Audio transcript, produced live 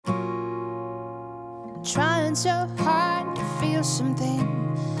Trying so hard to feel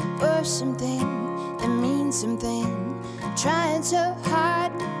something, or something that means something. Trying so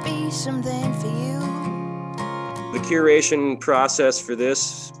hard to be something for you. The curation process for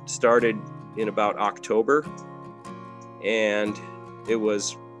this started in about October, and it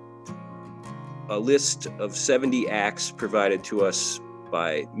was a list of 70 acts provided to us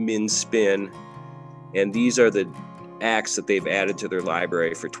by Min Spin, and these are the acts that they've added to their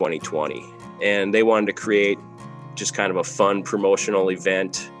library for 2020. And they wanted to create just kind of a fun promotional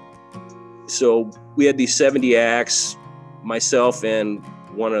event. So we had these 70 acts. Myself and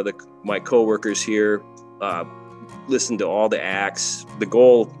one of my coworkers here listened to all the acts. The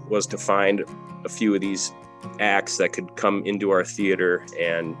goal was to find a few of these acts that could come into our theater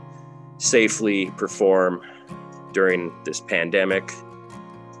and safely perform during this pandemic.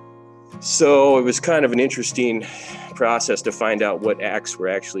 So it was kind of an interesting process to find out what acts were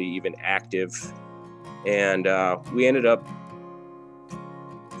actually even active. And we ended up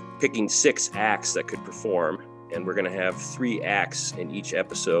picking 6 acts that could perform, and we're going to have 3 acts in each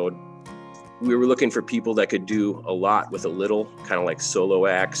episode. We were looking for people that could do a lot with a little, kind of like solo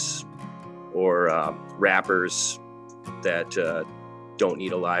acts or rappers that don't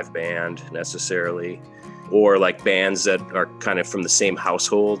need a live band necessarily, or like bands that are kind of from the same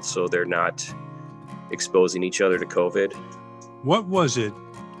household, so they're not exposing each other to COVID. What was it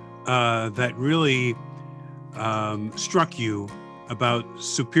that really struck you about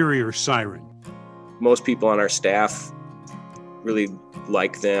Superior Siren? Most people on our staff really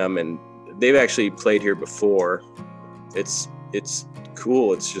like them, and they've actually played here before. It's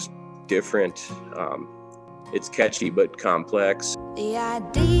cool. It's just different. It's catchy but complex. The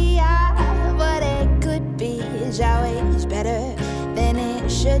idea of what it could be is always better than it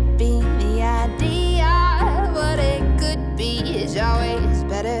should be. The idea of what it could be is always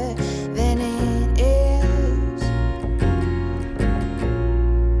better than it is.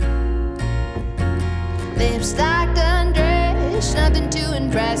 Lips locked, undressed, nothing to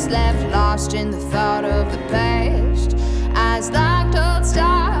impress, left lost in the thought of the past. Eyes locked, hold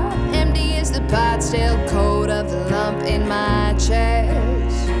stop, empty as the pot, still cold of the lump in my chest.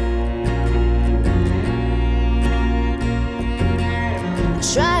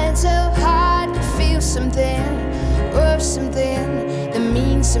 Trying so hard to feel something, or something that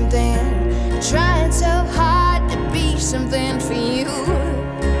means something. Trying so hard to be something for you.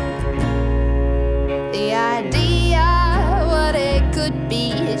 The idea of what it could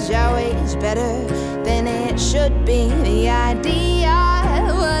be is always better than it should be. The idea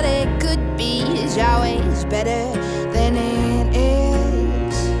of what it could be is always better than it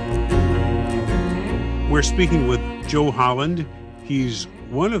is. We're speaking with Joe Holland. He's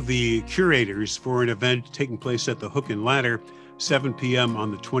one of the curators for an event taking place at the Hook and Ladder, 7 p.m.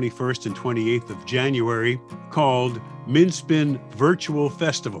 on the 21st and 28th of January, called Min Spin Virtual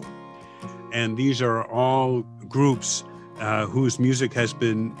Festival. And these are all groups whose music has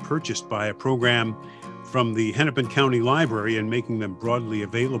been purchased by a program from the Hennepin County Library and making them broadly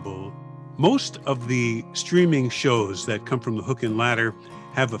available. Most of the streaming shows that come from the Hook and Ladder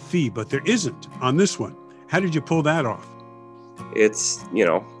have a fee, but there isn't on this one. How did you pull that off? It's,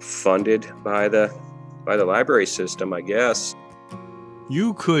 funded by the library system, I guess.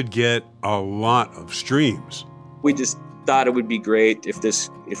 You could get a lot of streams. We just thought it would be great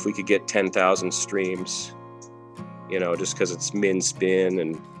if we could get 10,000 streams, just because it's Min Spin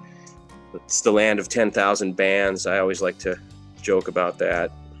and it's the land of 10,000 bands. I always like to joke about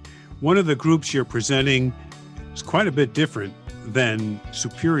that. One of the groups you're presenting is quite a bit different than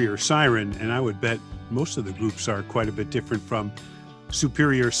Superior Siren, and I would bet most of the groups are quite a bit different from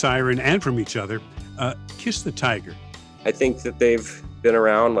Superior Siren and from each other. Kiss the Tiger. I think that they've been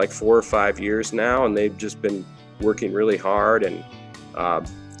around like 4 or 5 years now, and they've just been working really hard and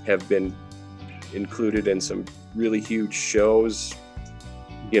have been included in some really huge shows.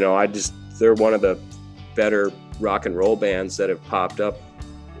 They're one of the better rock and roll bands that have popped up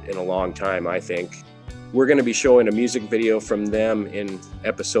in a long time, I think. We're going to be showing a music video from them in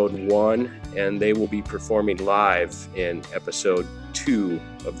episode 1, and they will be performing live in episode 2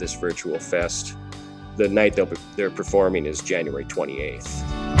 of this virtual fest. The night they're performing is January 28th.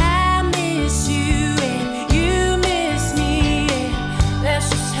 I miss you and you miss me, and that's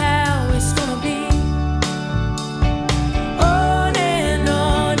just how it's gonna be. On and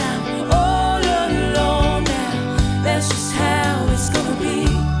on, I'm all alone now, that's just how it's gonna be.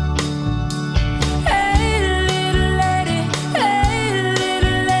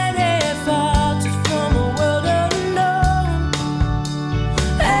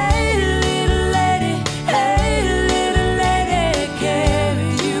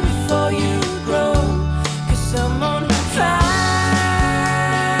 Grow.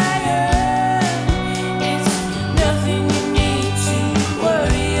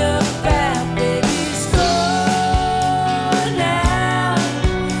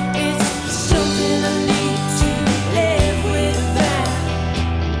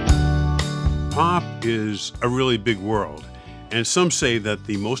 a really big world, and some say that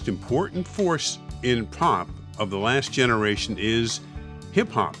the most important force in pop of the last generation is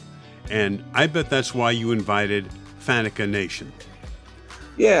hip-hop. And I bet that's why you invited Fanica Nation.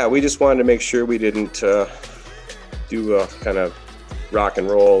 Yeah, we just wanted to make sure we didn't do a kind of rock and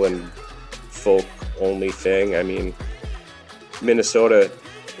roll and folk only thing. I mean, Minnesota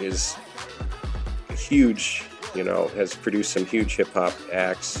is huge, has produced some huge hip hop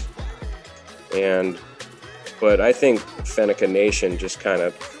acts. But I think Fanica Nation just kind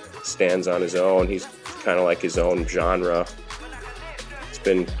of stands on his own. He's kind of like his own genre. It's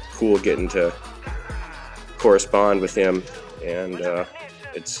been cool getting to correspond with him, and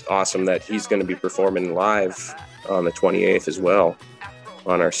it's awesome that he's going to be performing live on the 28th as well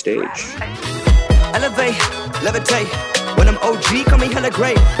on our stage. Elevate, levitate. When I'm OG, call me hella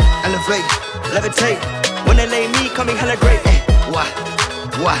great. Elevate, levitate. When they lay me, call me hella great. Wah,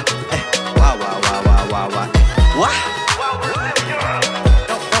 wah, wah, wah, wah, wah, wah, wah. Wah.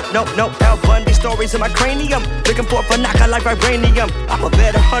 No, Al Bundy stories in my cranium. Looking for a Fanica like vibranium. I'm a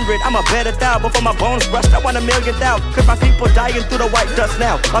better 100, I'm a better 1,000. Before my bones rust, I want 1,000,000. Cause my people dying through the white dust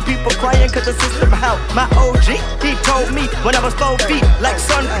now. My people crying cause the system how. My OG, he told me when I was 4 feet, like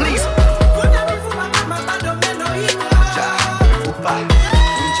son, please.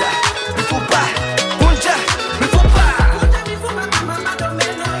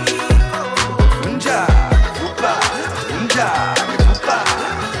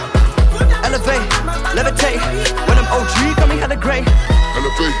 Levitate, when I'm OG, call me hella great.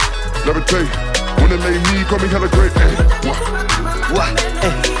 Elevate, levitate, when they lay me, call me hella great.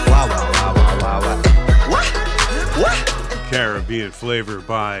 Caribbean Flavor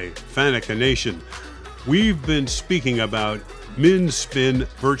by Fanica Nation. We've been speaking about Min Spin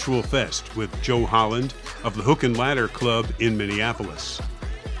Virtual Fest with Joe Holland of the Hook and Ladder Club in Minneapolis.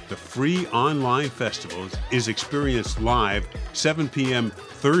 The free online festival is experienced live 7 p.m.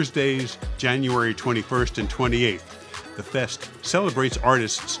 Thursdays, January 21st and 28th. The fest celebrates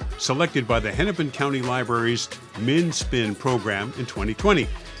artists selected by the Hennepin County Library's Min Spin program in 2020.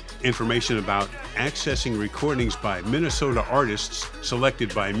 Information about accessing recordings by Minnesota artists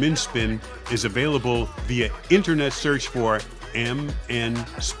selected by Min Spin is available via internet search for MN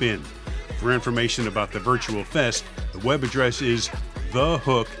Spin. For information about the virtual fest, the web address is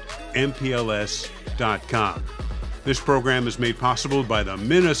thehookmpls.com. This program is made possible by the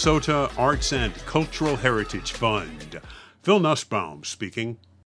Minnesota Arts and Cultural Heritage Fund. Phil Nussbaum speaking.